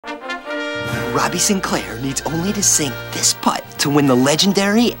Robbie Sinclair needs only to sink this putt to win the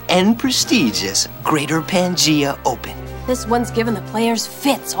legendary and prestigious Greater Pangea Open. This one's giving the players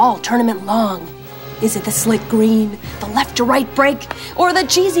fits all tournament long. Is it the slick green, the left to right break, or the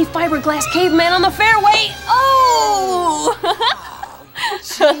cheesy fiberglass caveman on the fairway? Oh!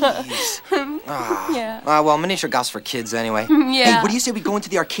 Jeez. Yeah. Well, miniature golf's for kids anyway. Yeah. Hey, what do you say we go into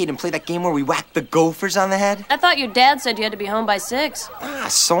the arcade and play that game where we whack the gophers on the head? I thought your dad said you had to be home by 6.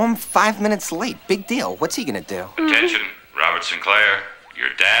 So I'm 5 minutes late. Big deal. What's he gonna do? Attention, Robert Sinclair. Your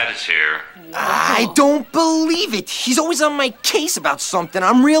dad is here. I don't believe it. He's always on my case about something.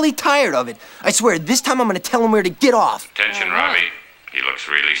 I'm really tired of it. I swear, this time I'm gonna tell him where to get off. Attention, Robbie. He looks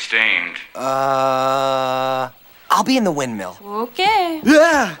really stained. I'll be in the windmill. Okay.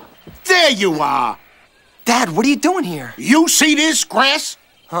 Yeah, there you are. Dad, what are you doing here? You see this grass?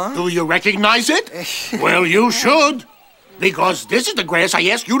 Huh? Do you recognize it? Well, you should. Because this is the grass I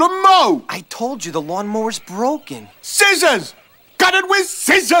asked you to mow. I told you the lawnmower's broken. Scissors! Cut it with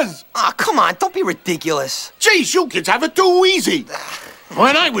scissors! Ah, come on, don't be ridiculous. Jeez, you kids have it too easy.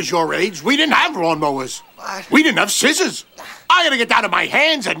 When I was your age, we didn't have lawnmowers. What? We didn't have scissors. I had to get down on my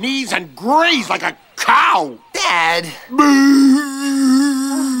hands and knees and graze like a cow. Dad! No.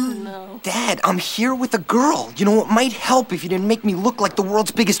 Dad, I'm here with a girl. You know, it might help if you didn't make me look like the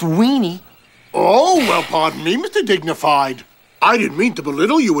world's biggest weenie. Oh, well, pardon me, Mr. Dignified. I didn't mean to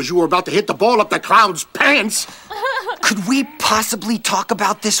belittle you as you were about to hit the ball up the clown's pants. Could we possibly talk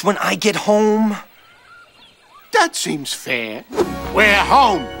about this when I get home? That seems fair. We're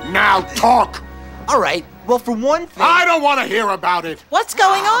home. Now talk. All right, well, for one thing... I don't want to hear about it. What's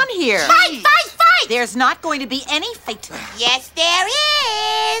going on here? Fight, fight, fight! There's not going to be any fight. Yes, there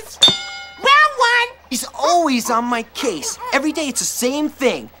is! Round 1! He's always on my case. Every day it's the same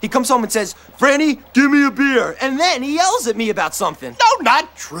thing. He comes home and says, Franny, give me a beer. And then he yells at me about something. No,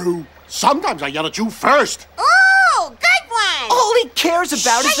 not true. Sometimes I yell at you first. Ooh, good one! All he cares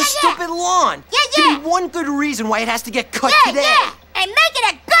about is the stupid lawn. Yeah. Give me one good reason why it has to get cut today. Yeah, and make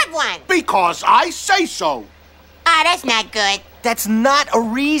it a good one! Because I say so. Ah, that's not good. That's not a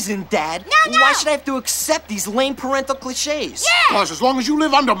reason, Dad. No. Why should I have to accept these lame parental cliches? Yeah! Because as long as you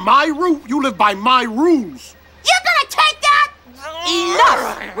live under my roof, you live by my rules. You're gonna take that?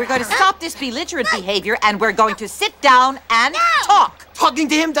 Enough! We're going to stop this belligerent behavior and we're going to sit down and talk. Talking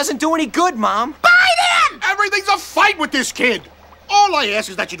to him doesn't do any good, Mom. Bite him! Everything's a fight with this kid. All I ask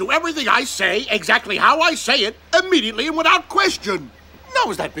is that you do everything I say, exactly how I say it, immediately and without question. Now,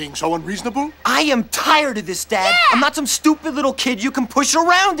 is that being so unreasonable? I am tired of this, Dad. Yeah. I'm not some stupid little kid you can push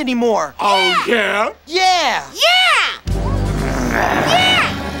around anymore. Oh, yeah? Yeah. Yeah! Yeah!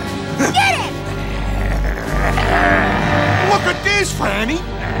 Get him! Look at this, Franny.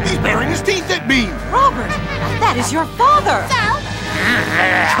 He's baring his teeth at me. Robert, that is your father. So?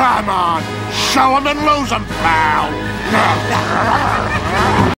 Come on. Show him and lose him, pal.